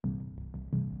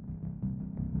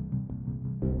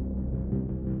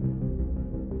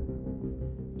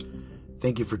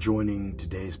Thank you for joining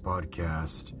today's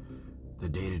podcast, The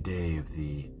Day-to-Day of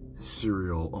the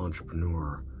Serial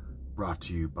Entrepreneur, brought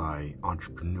to you by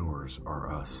Entrepreneurs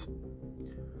Are Us.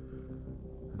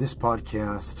 This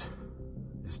podcast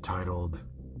is titled,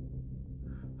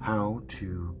 How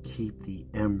to Keep the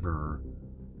Ember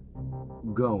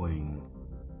Going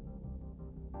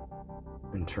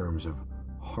in terms of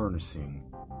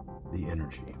harnessing the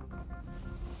energy.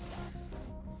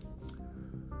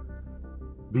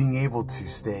 Being able to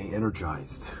stay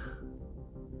energized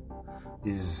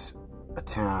is a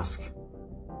task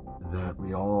that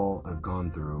we all have gone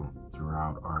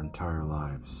throughout our entire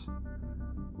lives.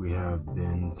 We have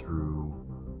been through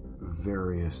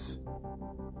various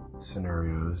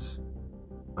scenarios,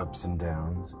 ups and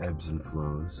downs, ebbs and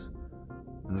flows,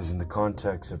 and as in the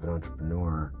context of an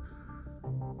entrepreneur,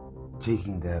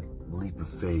 taking that leap of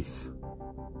faith,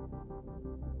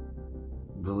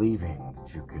 believing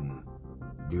that you can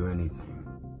do anything.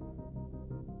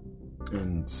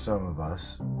 And some of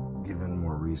us, given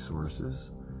more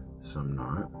resources, some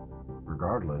not.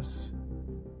 Regardless,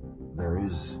 there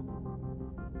is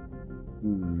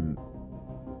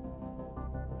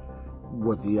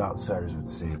what the outsiders would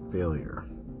say a failure,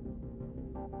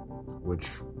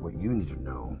 which what you need to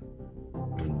know,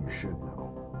 and you should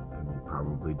know, and you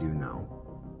probably do know,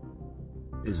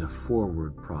 is a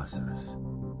forward process,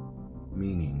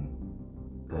 meaning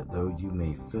that though you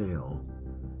may fail,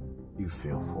 you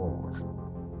fail forward.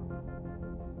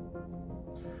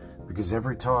 Because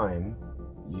every time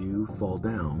you fall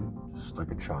down, just like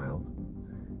a child,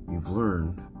 you've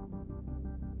learned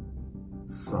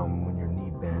from when your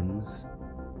knee bends,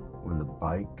 when the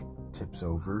bike tips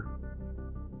over,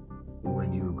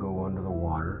 when you go under the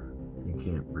water and you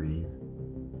can't breathe,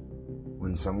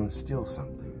 when someone steals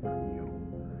something from you,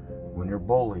 when you're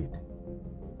bullied,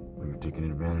 when you're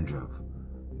taken advantage of,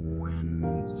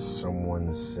 when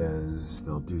someone says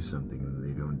they'll do something and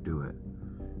they don't do it,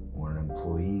 when an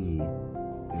employee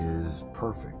is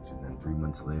perfect and then 3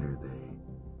 months later they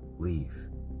leave,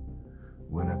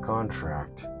 when a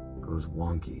contract goes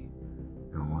wonky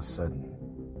and all of a sudden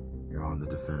you're on the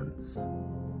defense,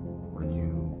 when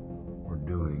you were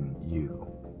doing you,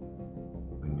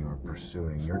 when you were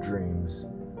pursuing your dreams,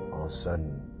 all of a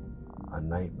sudden a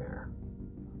nightmare.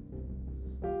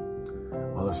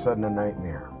 All of a sudden, a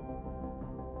nightmare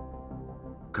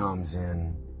comes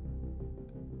in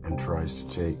and tries to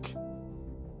take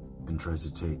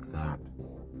that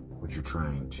which you're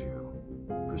trying to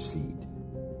proceed.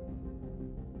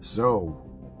 So,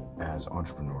 as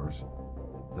entrepreneurs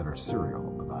that are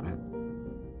serial about it,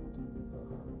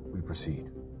 we proceed.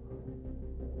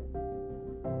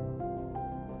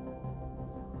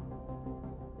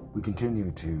 We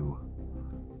continue to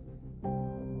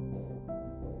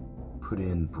put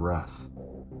in breath.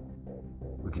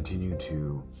 We continue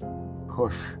to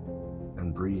push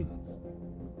and breathe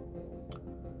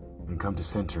and come to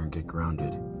center and get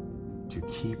grounded to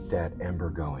keep that ember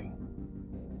going.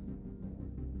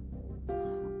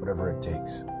 Whatever it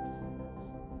takes.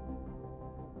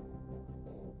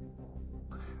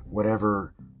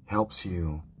 Whatever helps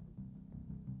you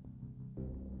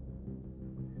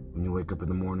when you wake up in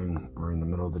the morning or in the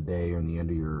middle of the day or in the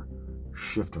end of your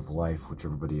shift of life, which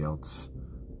everybody else,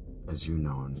 as you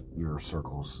know, in your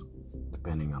circles,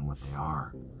 depending on what they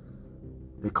are,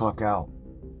 they clock out,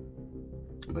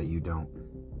 but you don't.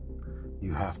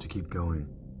 You have to keep going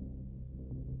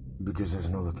because there's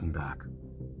no looking back,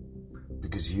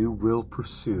 because you will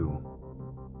pursue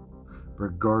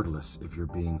regardless if you're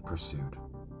being pursued,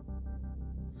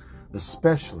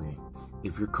 especially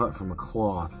if you're cut from a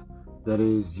cloth that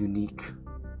is unique.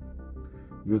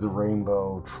 You're the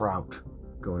rainbow trout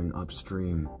going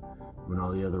upstream when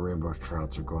all the other rainbow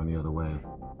trouts are going the other way.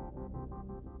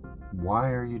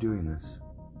 Why are you doing this?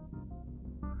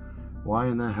 Why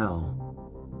in the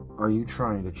hell are you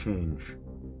trying to change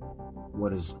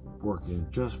what is working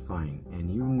just fine and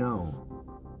you know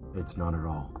it's not at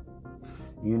all?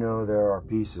 You know there are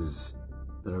pieces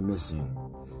that are missing.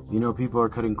 You know people are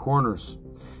cutting corners.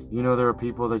 You know there are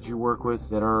people that you work with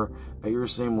that are at your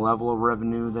same level of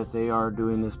revenue, that they are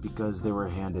doing this because they were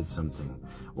handed something,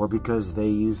 or because they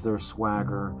use their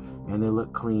swagger and they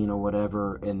look clean or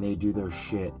whatever, and they do their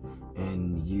shit,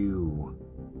 and you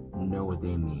know what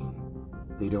they mean.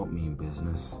 They don't mean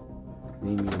business.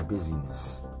 They mean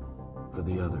busyness for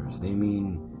the others. They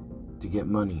mean to get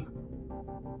money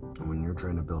when you're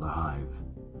trying to build a hive.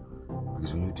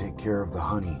 Because when you take care of the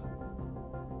honey,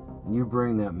 you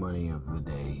bring that money of the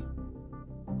day.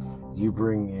 You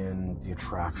bring in the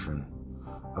attraction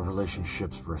of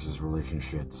relationships versus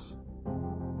relationships.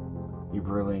 You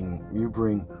bring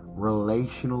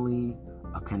relationally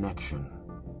a connection,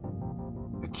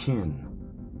 a kin,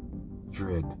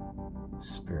 dread,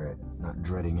 spirit, not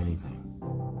dreading anything.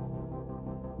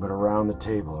 But around the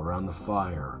table, around the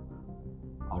fire,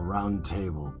 a round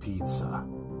table, pizza.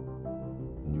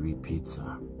 And you eat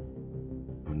pizza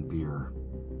and beer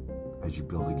as you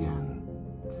build again.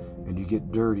 And you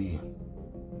get dirty,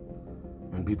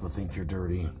 and people think you're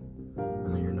dirty,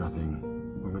 and that you're nothing.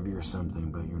 Or maybe you're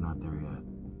something, but you're not there yet.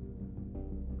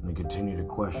 And they continue to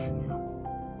question you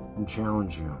and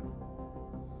challenge you.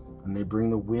 And they bring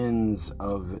the winds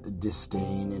of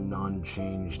disdain and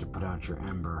non-change to put out your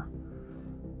ember.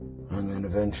 And then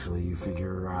eventually you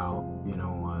figure out, you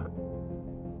know what?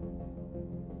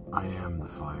 I am the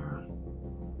fire.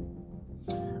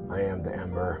 I am the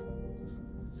ember.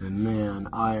 And man,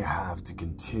 I have to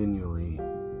continually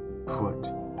put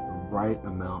the right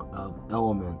amount of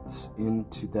elements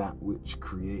into that which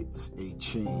creates a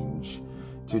change,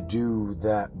 to do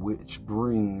that which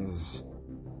brings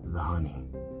the honey.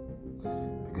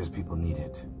 Because people need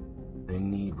it. They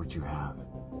need what you have.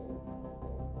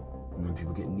 And then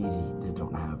people get needy. They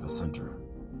don't have a center.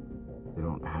 They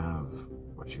don't have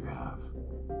what you have.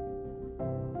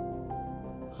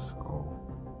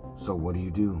 So what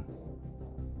do?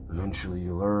 Eventually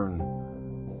you learn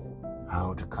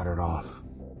how to cut it off.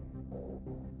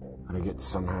 How to get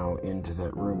somehow into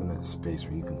that room, in that space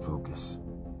where you can focus.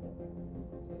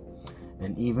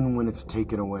 And even when it's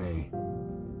taken away,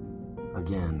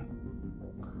 again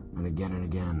and again and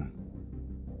again,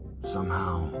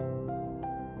 somehow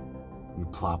you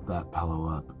plop that pillow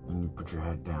up and you put your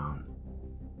head down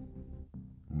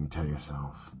and you tell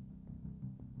yourself,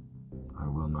 I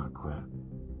will not quit.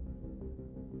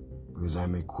 Because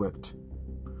I'm equipped,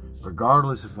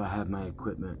 regardless if I have my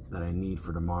equipment that I need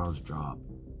for tomorrow's job.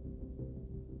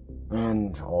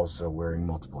 And also wearing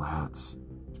multiple hats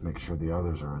to make sure the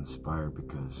others are inspired,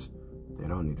 because they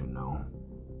don't need to know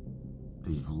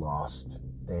that you've lost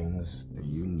things that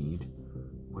you need.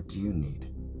 What do you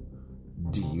need?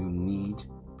 Do you need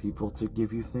people to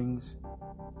give you things?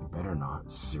 You better not,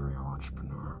 serial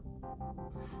entrepreneur.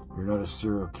 You're not a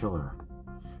serial killer.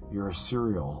 You're a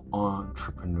serial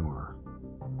entrepreneur.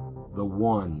 The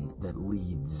one that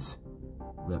leads,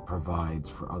 that provides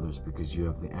for others, because you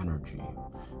have the energy,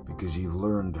 because you've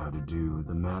learned how to do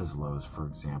the Maslow's, for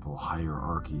example,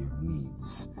 hierarchy of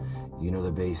needs. You know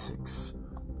the basics,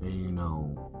 and you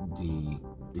know the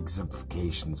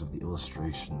exemplifications of the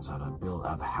illustrations, how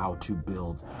to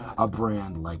build a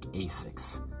brand like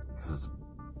ASICS, because it's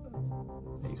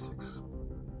basics.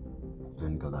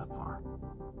 Didn't go that far,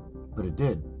 but it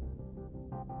did.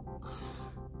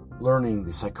 Learning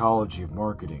the psychology of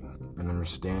marketing and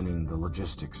understanding the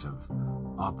logistics of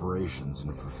operations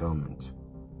and fulfillment.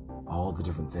 All the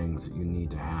different things that you need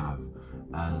to have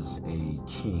as a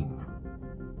king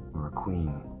or a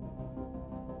queen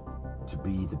to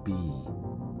be the bee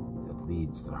that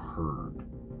leads the herd.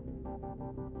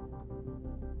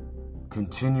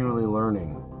 Continually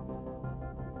learning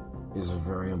is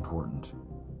very important.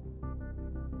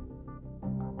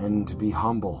 And to be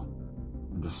humble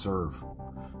and to serve,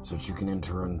 so that you can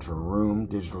enter into a room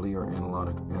digitally or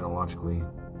analogically,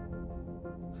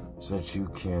 so that you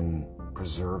can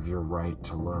preserve your right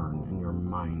to learn and your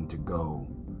mind to go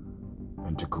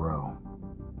and to grow.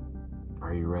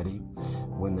 Are you ready?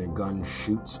 When the gun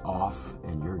shoots off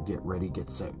and you're get ready, get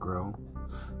set, grow,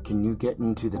 can you get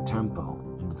into the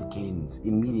tempo, into the cadence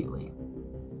immediately,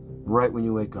 right when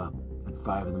you wake up at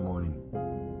 5 in the morning?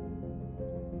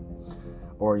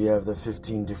 Or you have the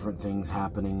 15 different things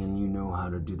happening and you know how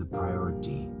to do the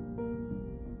priority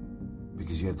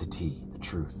because you have the T, the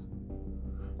truth,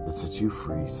 that sets you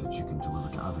free so that you can deliver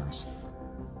to others.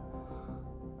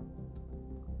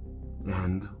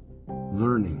 And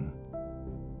learning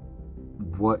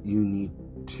what you need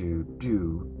to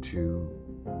do to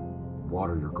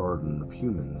water your garden of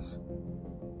humans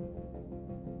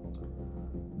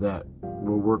that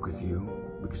will work with you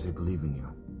because they believe in you.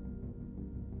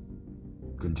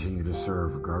 Continue to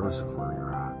serve regardless of where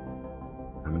you're at,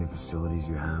 how many facilities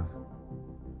you have,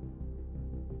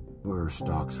 where your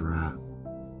stocks are at,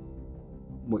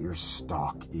 what your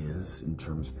stock is in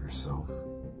terms of yourself.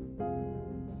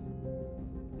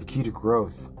 The key to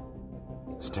growth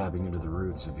is tapping into the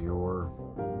roots of your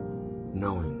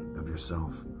knowing of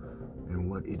yourself and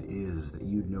what it is that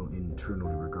you know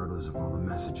internally, regardless of all the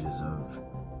messages of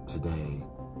today.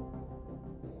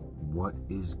 What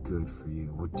is good for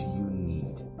you? What do you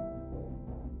need?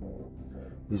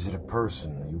 Is it a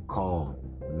person that you call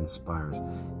and inspires?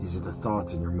 Is it the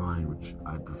thoughts in your mind, which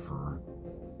I prefer,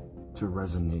 to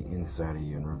resonate inside of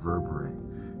you and reverberate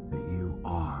that you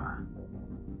are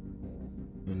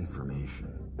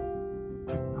information?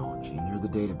 technology, and you're the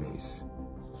database.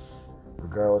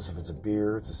 Regardless if it's a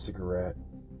beer, it's a cigarette,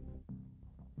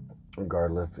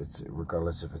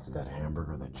 regardless if it's that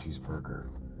hamburger, that cheeseburger,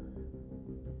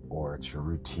 or it's your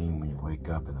routine when you wake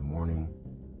up in the morning.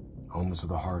 Home is where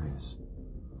the heart is.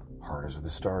 Heart is where the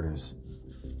start is.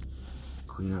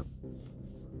 Clean up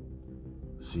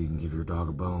so you can give your dog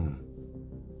a bone.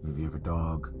 Maybe you have a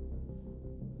dog,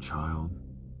 a child,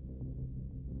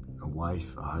 a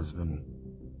wife, a husband,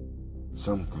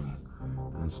 something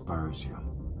that inspires you.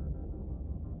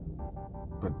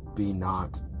 But be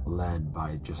not led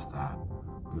by just that.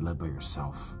 Be led by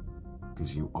yourself,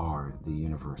 because you are the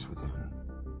universe within.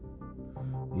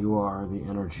 You are the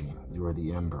energy. You are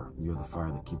the ember. You are the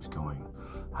fire that keeps going.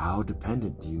 How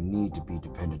dependent do you need to be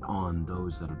dependent on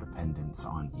those that are dependents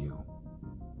on you?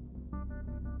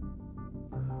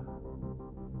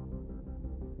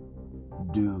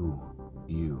 Do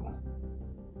you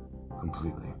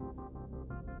completely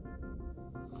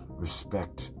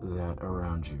respect that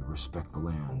around you? Respect the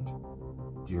land.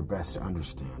 Do your best to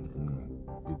understand and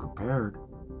be prepared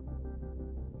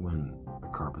when the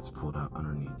carpet's pulled out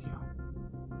underneath you.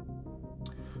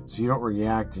 So you don't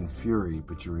react in fury,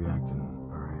 but you react in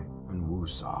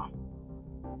wusa,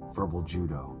 verbal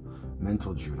judo,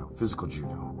 mental judo, physical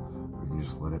judo. You can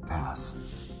just let it pass.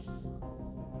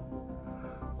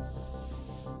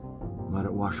 Let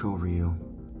it wash over you.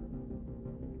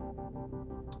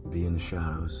 Be in the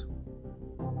shadows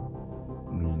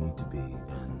when you need to be,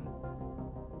 and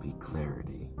be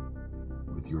clarity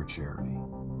with your charity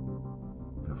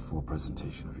in a full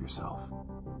presentation of yourself.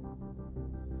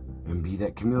 And be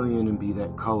that chameleon and be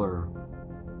that color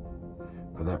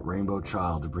for that rainbow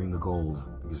child to bring the gold,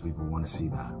 because people want to see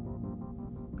that.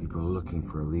 People are looking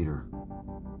for a leader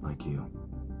like you,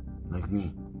 like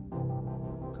me.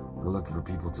 They're looking for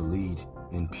people to lead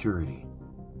in purity,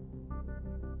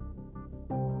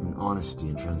 in honesty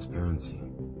and transparency.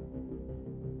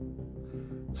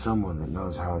 Someone that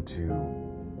knows how to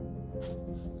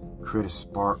create a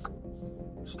spark,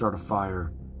 start a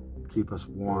fire, keep us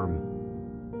warm,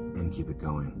 and keep it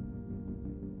going.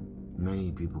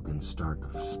 Many people can start the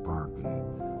spark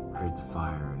and create the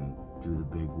fire and do the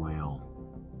big whale.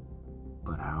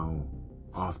 But how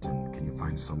often can you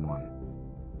find someone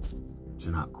to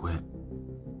not quit,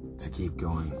 to keep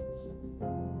going,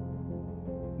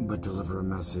 but deliver a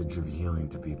message of healing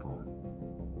to people,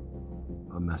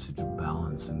 a message of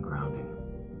balance and grounding?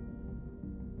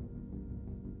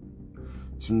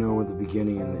 To know what the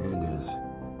beginning and the end is,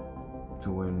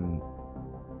 to when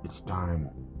it's time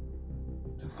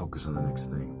to focus on the next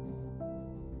thing.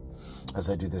 As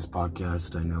I do this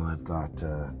podcast, I know I've got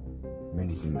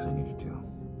many things I need to do.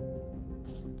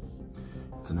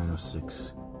 It's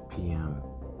 9:06 p.m.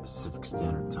 Pacific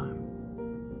Standard Time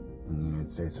in the United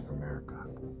States of America.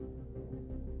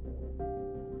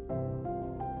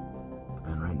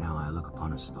 And right now I look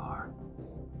upon a star,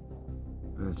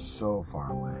 and it's so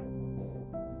far away,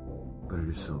 but it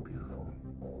is so beautiful.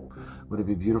 Would it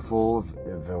be beautiful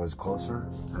if I was closer?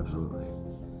 Absolutely.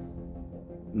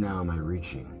 Now, am I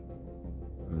reaching?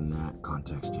 In that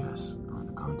context, yes. Or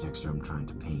the context I'm trying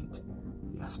to paint,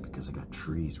 yes, because I got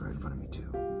trees right in front of me too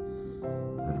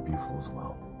that are beautiful as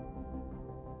well.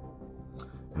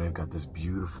 And I've got this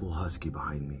beautiful husky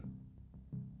behind me,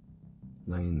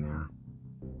 laying there,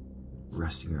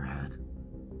 resting her head,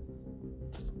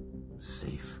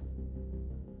 safe.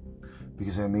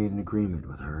 Because I made an agreement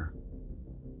with her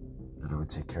that I would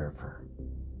take care of her,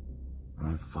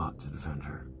 and I fought to defend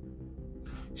her.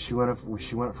 She went up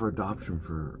for adoption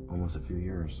for almost a few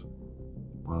years,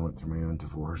 while I went through my own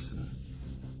divorce, and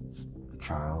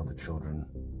the children.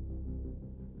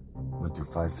 Went through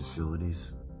 5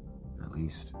 facilities, at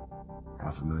least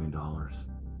 $500,000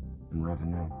 in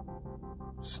revenue,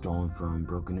 stolen from,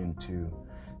 broken into,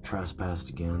 trespassed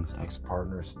against,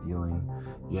 ex-partner stealing,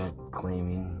 yet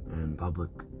claiming and public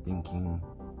thinking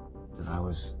that I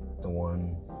was the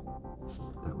one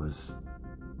that was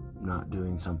not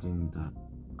doing something that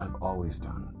I've always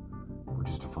done, which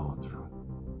is to follow through.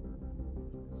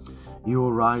 You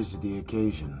will rise to the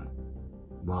occasion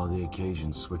while the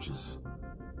occasion switches,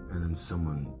 and then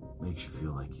someone makes you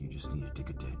feel like you just need to dig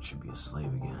a ditch and be a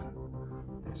slave again.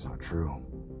 That is not true.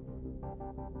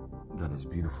 That is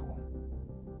beautiful.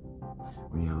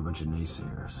 When you have a bunch of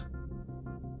naysayers,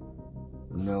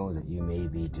 know that you may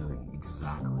be doing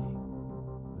exactly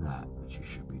that you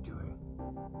should be doing,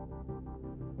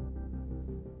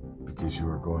 because you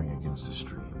are going against the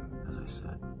stream, as I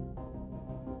said,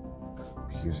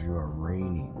 because you are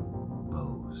raining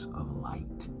bows of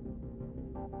light.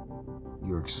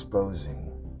 You're exposing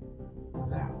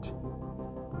that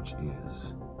which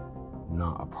is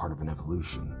not a part of an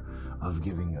evolution of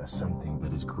giving us something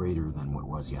that is greater than what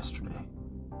was yesterday.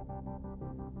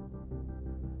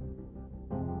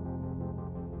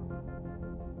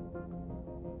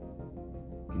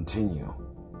 Continue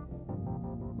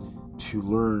to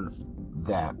learn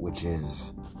that which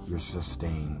is your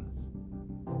sustain.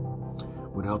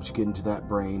 What helps you get into that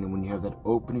brain, and when you have that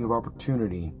opening of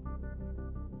opportunity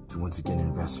to once again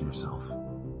invest in yourself,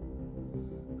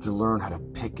 to learn how to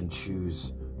pick and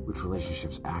choose which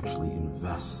relationships actually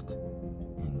invest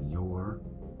in your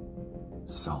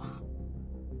self.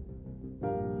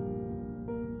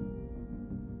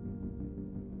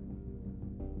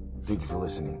 Thank you for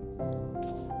listening.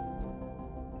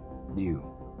 You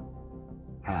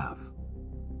have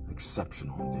an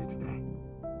exceptional day today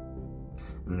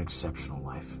and an exceptional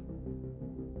life.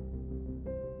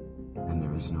 And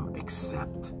there is no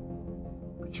accept,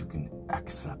 but you can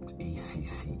accept,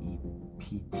 ACCEPT,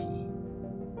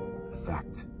 the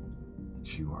fact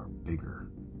that you are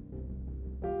bigger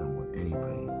than what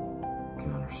anybody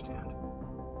can understand.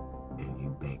 And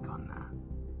you bank on that.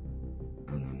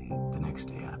 And then the next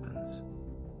day happens,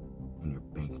 and your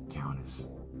bank account is,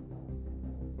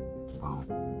 well,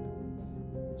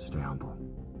 stay humble.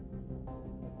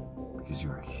 Because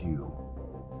you're a hue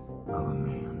of a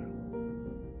man.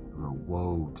 You're a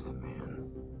woe to the man.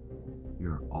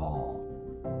 You're all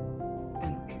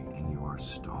energy, and you are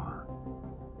star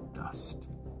dust.